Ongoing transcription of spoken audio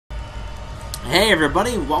Hey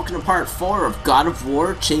everybody, welcome to part 4 of God of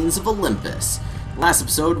War Chains of Olympus. Last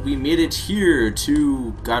episode we made it here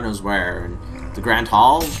to God knows where, the Grand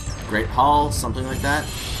Hall, Great Hall, something like that.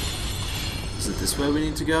 Is it this way we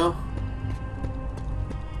need to go?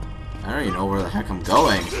 I don't even know where the heck I'm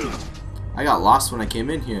going. I got lost when I came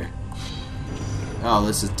in here. Oh,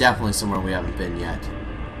 this is definitely somewhere we haven't been yet.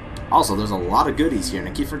 Also, there's a lot of goodies here, and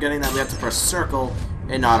I keep forgetting that we have to press circle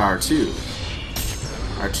and not R2.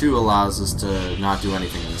 R2 allows us to not do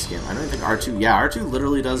anything in this game. I don't think R2... Yeah, R2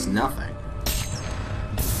 literally does nothing.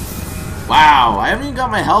 Wow, I haven't even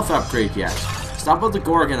got my health upgrade yet. Stop with the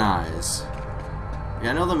Gorgon eyes.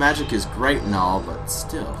 Yeah, I know the magic is great and all, but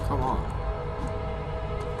still, come on.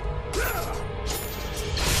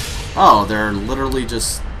 Oh, they're literally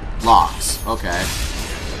just locks. Okay.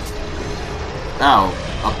 Oh,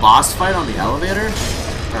 a boss fight on the elevator?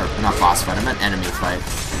 Or, not boss fight, I meant enemy fight.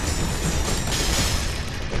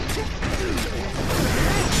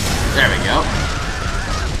 There we go.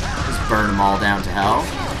 Just burn them all down to hell.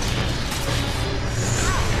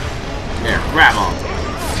 There, grab them.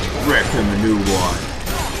 Rip him a new one.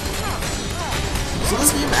 So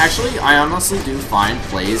this game, actually, I honestly do find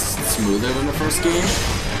plays smoother than the first game.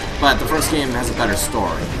 But the first game has a better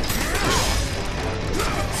story.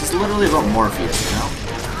 This is literally about Morpheus, you know?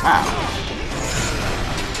 Wow.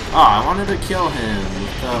 Oh, I wanted to kill him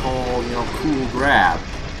with the whole, you know, cool grab.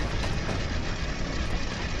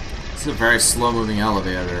 This is a very slow-moving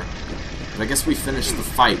elevator. But I guess we finished the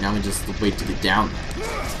fight, now we just wait to get down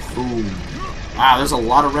there. Boom. Wow, there's a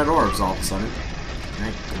lot of red orbs all of a sudden.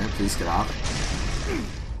 Can I please get off?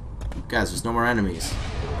 Guys, there's no more enemies.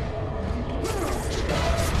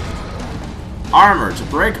 Armor. To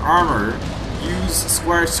break armor, use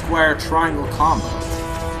square-square triangle combo.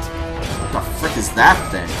 What the frick is that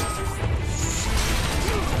thing?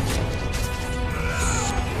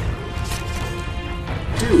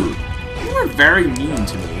 Dude, you were very mean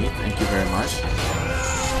to me. Thank you very much.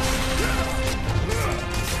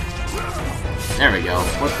 There we go.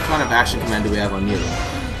 What kind of action command do we have on you?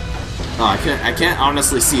 Oh, I can't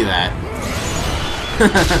honestly see that.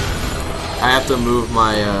 I have to move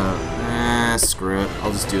my, screw it.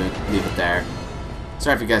 I'll just do it. Leave it there.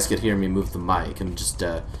 Sorry if you guys could hear me move the mic. I'm just,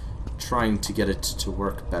 trying to get it to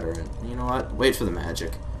work better. And you know what? Wait for the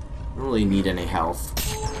magic. I don't really need any health.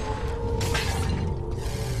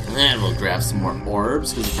 And then we'll grab some more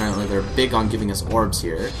orbs, because apparently they're big on giving us orbs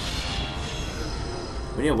here.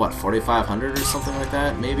 We need, what, 4,500 or something like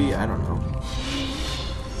that? Maybe? I don't know.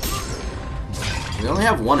 We only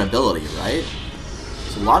have one ability, right?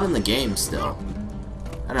 There's a lot in the game still.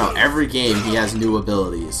 I don't know, every game he has new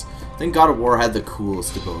abilities. I think God of War had the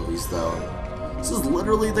coolest abilities, though. This is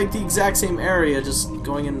literally like the exact same area, just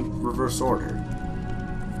going in reverse order.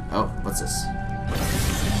 Oh, what's this?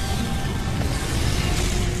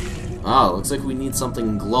 Oh, looks like we need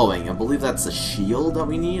something glowing. I believe that's the shield that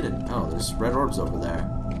we need. And oh, there's red orbs over there.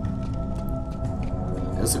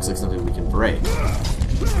 This looks like something we can break.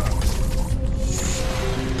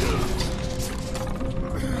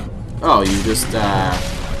 Oh, you just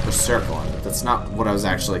push circle on it. That's not what I was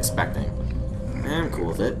actually expecting. I'm cool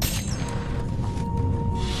with it.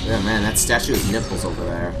 Yeah, man, that statue has nipples over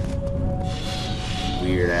there.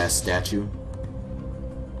 Weird ass statue.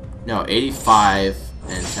 No, 85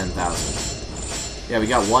 and 10,000. Yeah, we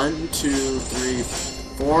got 1, 2, 3,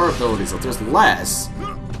 4 abilities. If there's less,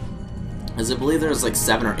 as I believe there's like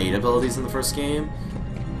 7 or 8 abilities in the first game,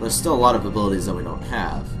 there's still a lot of abilities that we don't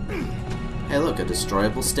have. Hey, look, a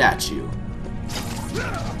destroyable statue.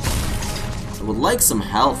 I would like some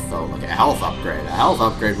health, though, like a health upgrade. A health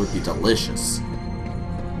upgrade would be delicious.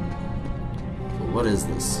 But what is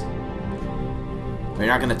this? Are you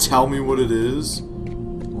not going to tell me what it is?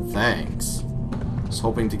 Well, thanks. I was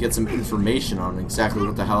hoping to get some information on exactly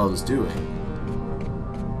what the hell I was doing.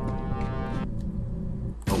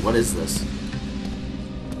 Oh, what is this?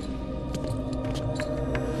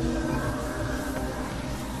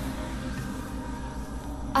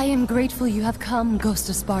 I am grateful you have come, Ghost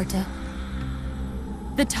of Sparta.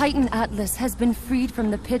 The Titan Atlas has been freed from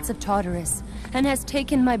the pits of Tartarus, and has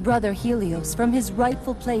taken my brother Helios from his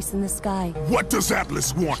rightful place in the sky. What does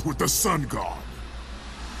Atlas want with the Sun God?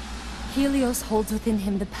 Helios holds within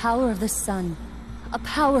him the power of the sun, a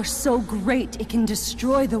power so great it can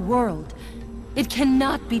destroy the world. It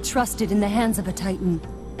cannot be trusted in the hands of a Titan.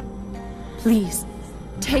 Please,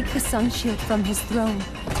 take the sun shield from his throne,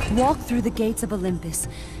 walk through the gates of Olympus,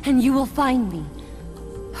 and you will find me.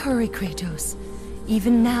 Hurry, Kratos.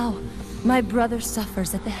 Even now, my brother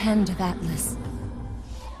suffers at the hand of Atlas.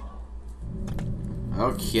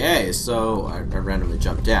 Okay, so I randomly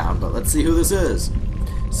jumped down, but let's see who this is.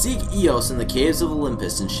 Seek Eos in the caves of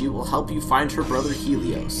Olympus, and she will help you find her brother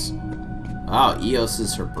Helios. Oh, Eos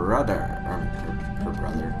is her brother. Her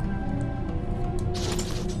brother.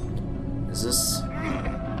 Is this...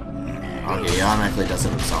 Okay, he automatically does it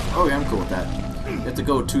himself. Oh yeah, I'm cool with that. You have to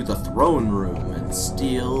go to the throne room and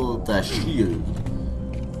steal the shield.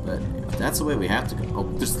 But if that's the way we have to go... Oh,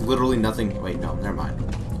 there's literally nothing... Wait, no, never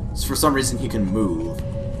mind. So for some reason he can move.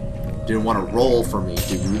 Didn't want to roll for me,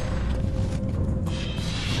 dude.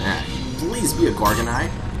 Ah, please be a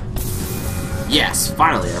Gorgonite. Yes,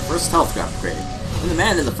 finally, our first health upgrade.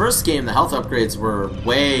 And in the first game, the health upgrades were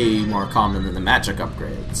way more common than the magic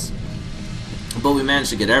upgrades. But we managed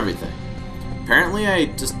to get everything. Apparently, I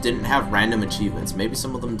just didn't have random achievements. Maybe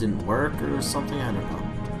some of them didn't work or something, I don't know.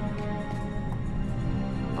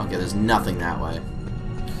 Okay, there's nothing that way.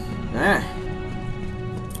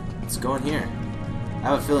 Let's go in here. I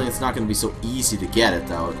have a feeling it's not going to be so easy to get it,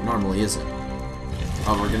 though. It normally isn't.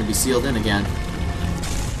 Oh, we're going to be sealed in again.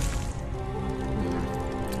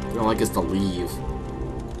 They don't like us to leave.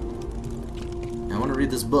 I want to read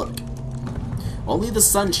this book. Only the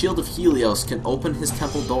sun shield of Helios can open his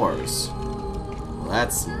temple doors. Well,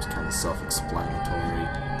 that seems kind of self-explanatory.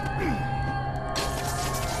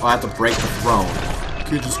 Oh, I have to break the throne. You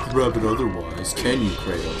can't just grab it otherwise, can you,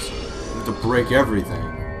 Kratos? You have to break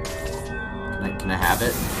everything. Can I have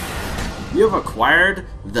it? You have acquired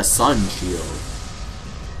the sun shield.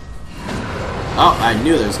 Oh, I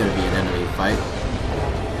knew there was going to be an enemy fight.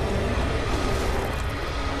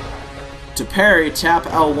 To parry, tap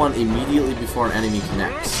L1 immediately before an enemy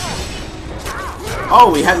connects. Oh,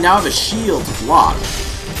 we now have a shield to block.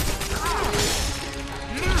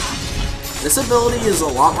 This ability is a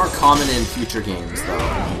lot more common in future games, though.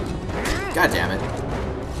 God damn it.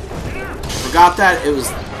 Forgot that it was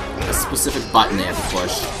a specific button they have to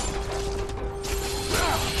push.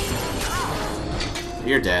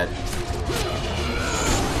 You're dead.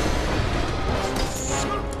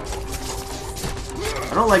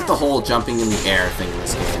 I don't like the whole jumping in the air thing in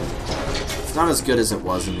this game. It's not as good as it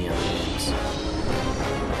was in the other games.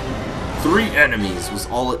 3 enemies was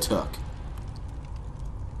all it took.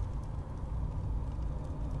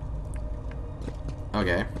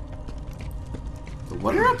 Okay. But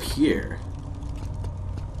what are up here?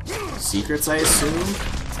 Secrets, I assume?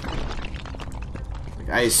 Like,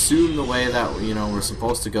 I assume the way that, you know, we're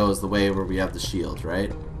supposed to go is the way where we have the shield,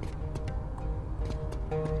 right?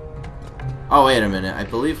 Oh, wait a minute. I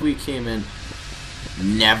believe we came in...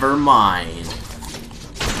 Never mind.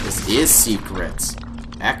 This is secrets.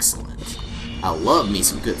 Excellent. I love me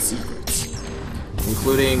some good secrets.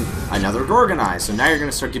 Including another Gorgonite. So now you're going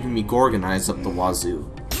to start giving me Gorgonites up the wazoo.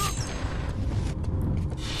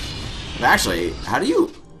 But actually, how do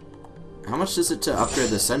you... How much is it to upgrade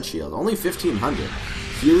the Sun Shield? Only 1,500.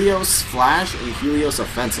 Helios Flash and Helios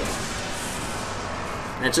Offensive.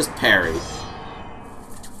 And it's just parry.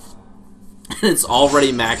 It's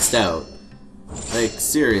already maxed out. Like,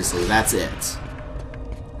 seriously, that's it.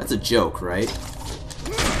 That's a joke, right?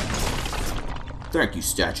 Thank you,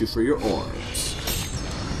 statue, for your orbs.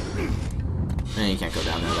 And you can't go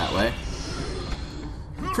down there that way.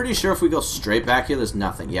 I'm pretty sure if we go straight back here, there's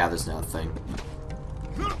nothing. Yeah, there's nothing.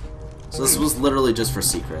 So this was literally just for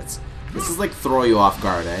secrets. This is like throw you off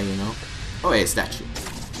guard, eh, you know? Oh, hey, statue.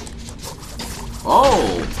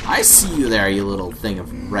 Oh, I see you there, you little thing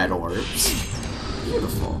of red orbs.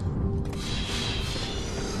 Beautiful.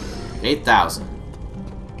 8,000.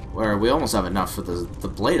 Where we almost have enough for the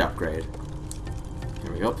blade upgrade.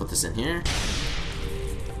 Here we go, put this in here.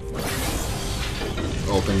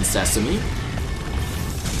 Open sesame.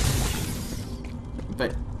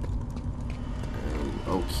 But...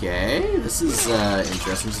 okay, this is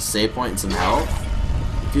interesting. Just a save point and some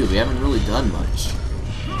health. Dude, we haven't really done much.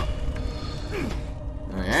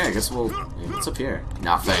 Okay, I guess we'll... what's up here?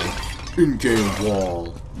 Nothing. In-game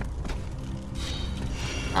wall.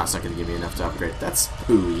 That's not gonna give me enough to upgrade. That's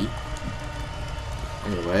pooey.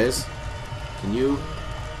 Anyways. Can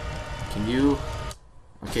you...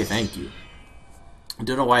 okay, thank you. I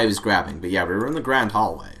don't know why I was grabbing, but yeah, we were in the grand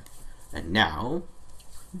hallway. And now...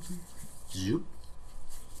 zoop.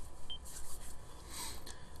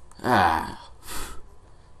 Ah.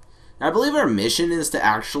 I believe our mission is to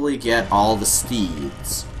actually get all the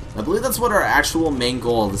steeds. I believe that's what our actual main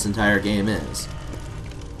goal of this entire game is.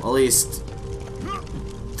 Well, at least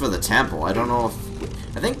for the temple. I don't know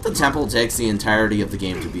if... I think the temple takes the entirety of the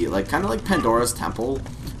game to beat. Like, kind of like Pandora's Temple.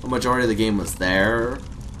 The majority of the game was there.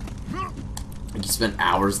 Like, you spent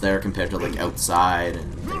hours there compared to, like, outside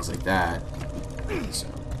and things like that. So,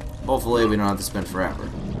 hopefully we don't have to spend forever.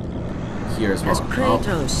 Here as well. As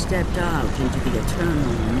Kratos stepped out into the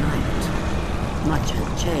eternal night, Much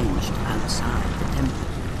had changed outside the temple.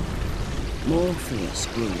 Morpheus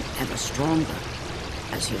grew ever stronger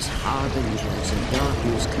as his harbingers of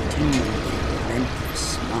darkness continued their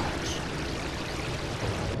relentless march.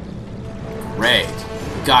 Great.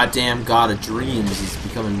 The goddamn god of dreams is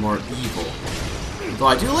becoming more evil. Though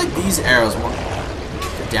I do like these arrows more.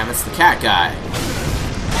 God damn, it's the cat guy.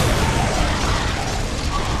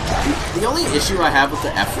 The only issue I have with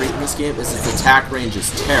the F rate in this game is its attack range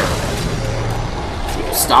is terrible.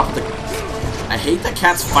 Stop the... I hate that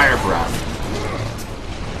cat's fire breath.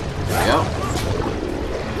 There we go.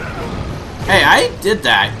 Hey, I did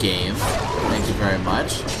that game. Thank you very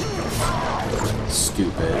much.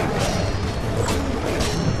 Stupid.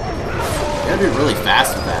 You gotta be really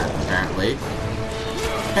fast with that, apparently.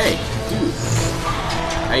 Hey, dude.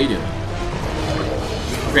 How you doing?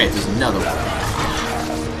 Great, there's another one.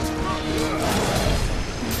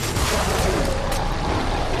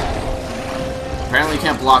 Apparently you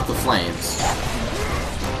can't block the flames.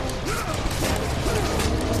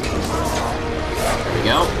 There we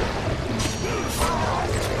go.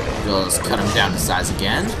 We'll just cut him down to size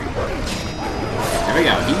again. There we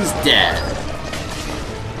go, he's dead.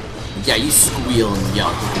 Yeah, you squeal and yell,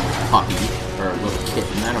 little puppy, or a little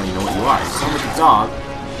kitten, I don't even know what you are. You sound like a dog,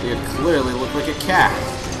 but you clearly look like a cat.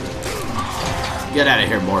 Get out of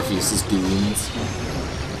here, Morpheus' goons.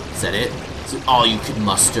 Is that it? Is it all you could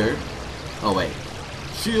muster? Oh wait.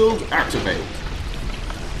 Shield activate.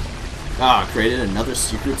 Ah, created another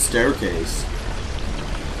secret staircase.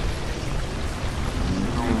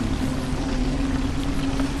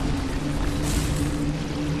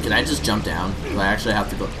 Can I just jump down? Do I actually have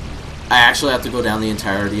to go? I actually have to go down the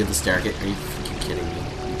entirety of the staircase? Are you freaking kidding me?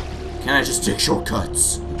 Can I just take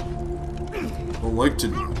shortcuts? I don't like to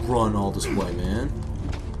run all this way, man.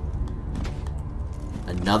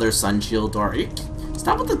 Another sun shield door.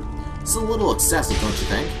 Stop with the... It's a little excessive, don't you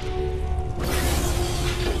think?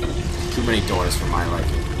 Too many doors for my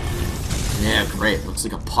liking. Yeah, great. Looks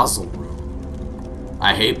like a puzzle room.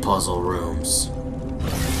 I hate puzzle rooms.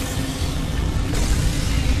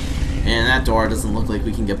 And that door doesn't look like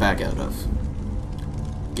we can get back out of.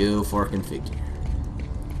 Go forking figure.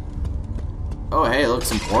 Oh, hey, look,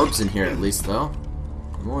 some orbs in here at least, though.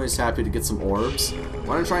 I'm always happy to get some orbs.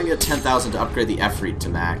 Why don't I try and get 10,000 to upgrade the F-Read to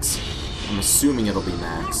max? I'm assuming it'll be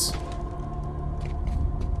max.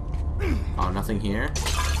 Oh, nothing here?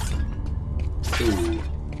 Ooh.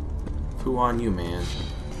 Poo on you, man.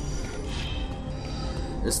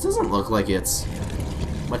 This doesn't look like it's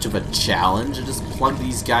much of a challenge. I just plug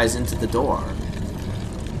these guys into the door.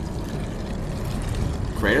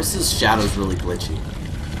 Kratos' shadow's really glitchy.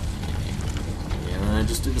 And I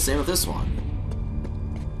just do the same with this one.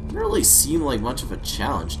 Doesn't really seem like much of a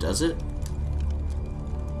challenge, does it?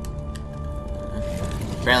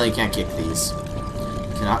 Apparently you can't kick these.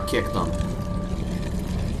 You cannot kick them.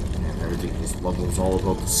 And everything in this level is all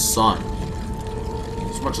about the sun.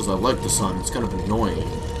 As much as I like the sun, it's kind of annoying.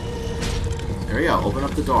 There we go, open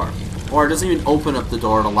up the door. Or it doesn't even open up the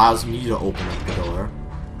door, it allows me to open up the door.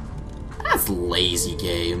 That's lazy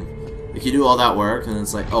game. If you do all that work, and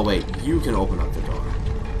it's like, oh wait, you can open up the door.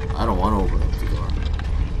 I don't want to open up the door.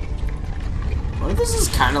 What if this is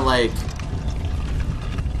kind of like...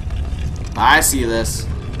 I see this.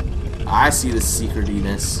 I see the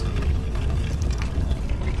secretiness.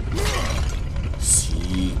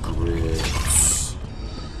 Secrets.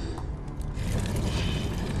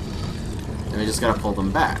 And we just gotta pull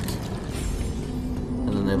them back. And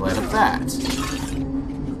then they light up that.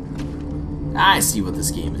 I see what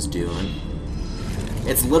this game is doing.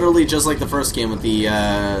 It's literally just like the first game with the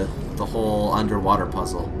whole underwater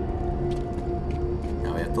puzzle.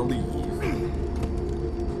 Now we have to leave.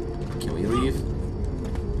 Can we leave?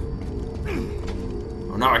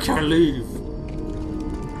 Oh no, I can't leave!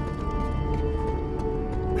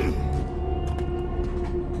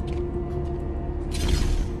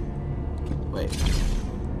 Wait.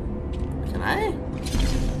 Can I?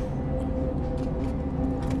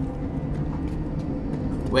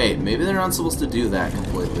 Wait, maybe they're not supposed to do that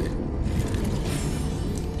completely.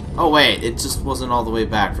 Oh wait, it just wasn't all the way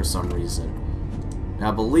back for some reason. Now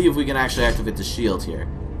I believe we can actually activate the shield here.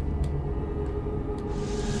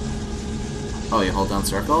 Oh, you hold down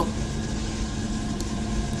circle?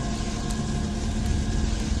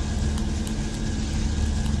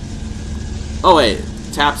 Oh wait,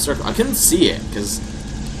 tap circle. I couldn't see it because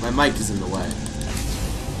my mic is in the way.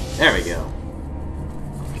 There we go.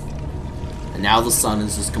 And now the sun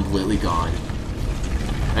is just completely gone.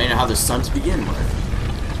 I don't know how there's sun to begin with.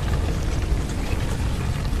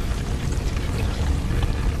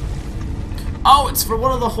 Oh, it's for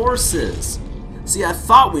one of the horses. See, I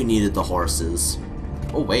thought we needed the horses.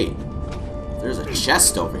 Oh, wait. There's a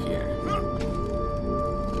chest over here.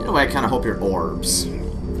 In a way, I kind of hope you're orbs.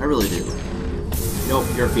 I really do. Nope,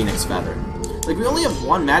 you're a phoenix feather. Like, we only have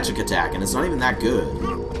one magic attack, and it's not even that good.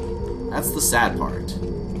 That's the sad part.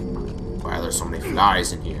 Wow, there's so many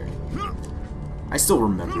flies in here. I still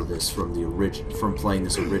remember this from the from playing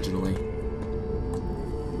this originally.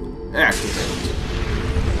 Activate.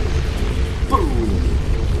 Boom.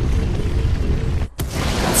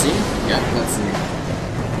 Cutscene? Yeah, cutscene.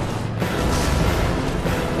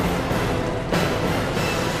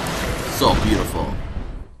 So beautiful.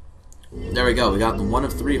 There we go. We got the 1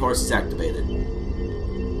 of 3 horses activated.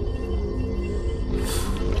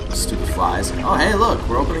 Stupid flies. Oh, hey, look.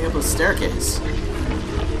 We're opening up a staircase.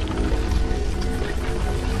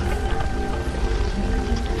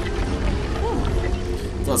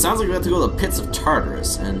 So it sounds like we have to go to the pits of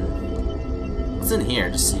Tartarus. And what's in here?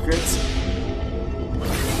 Just secrets?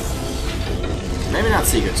 Maybe not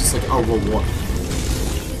secrets. Just like a reward.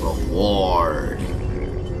 Reward.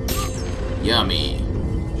 Yummy.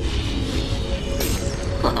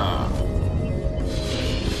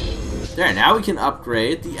 There, now we can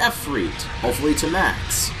upgrade the Efreet, hopefully to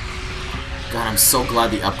max. God, I'm so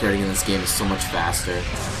glad the upgrading in this game is so much faster.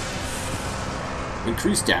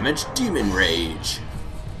 Increased damage, Demon Rage.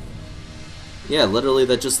 Yeah, literally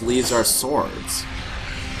that just leaves our swords.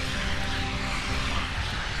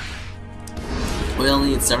 We only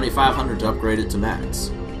need 7,500 to upgrade it to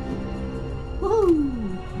max.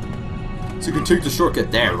 Woohoo! So you can take the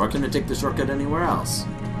shortcut there. Why can't I take the shortcut anywhere else?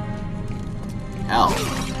 Hell.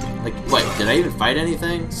 Like, wait, did I even fight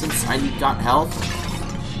anything since I got health?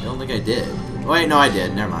 I don't think I did. Wait, no, I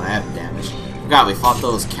did. Never mind, I have damage. Forgot, we fought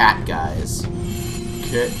those cat guys.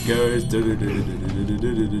 Cat guys.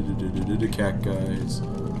 Cat guys.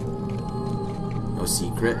 No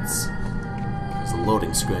secrets. There's a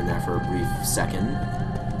loading screen there for a brief second.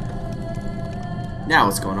 Now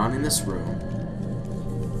what's going on in this room?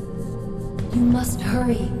 You must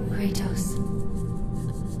hurry, Kratos.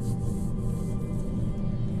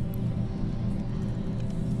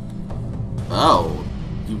 Oh,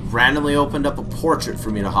 you randomly opened up a portrait for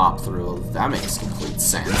me to hop through. That makes complete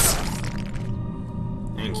sense.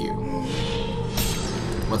 Thank you.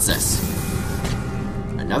 What's this?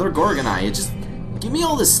 Another Gorgon Eye. It just give me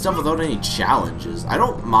all this stuff without any challenges. I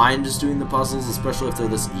don't mind just doing the puzzles, especially if they're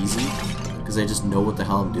this easy, because I just know what the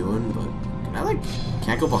hell I'm doing. But can I like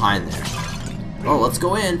can't go behind there? Oh, let's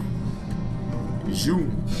go in.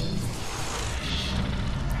 Zoom.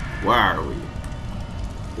 Where are we?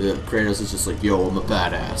 Kratos is just like, yo, I'm a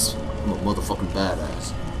badass. I'm a motherfucking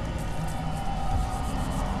badass.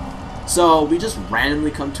 So, we just randomly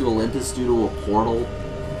come to Olympus due to a portal.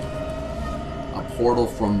 A portal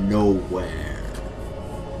from nowhere.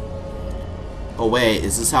 Oh wait,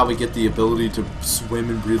 is this how we get the ability to swim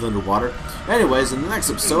and breathe underwater? Anyways, in the next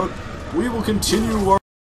episode, we will continue our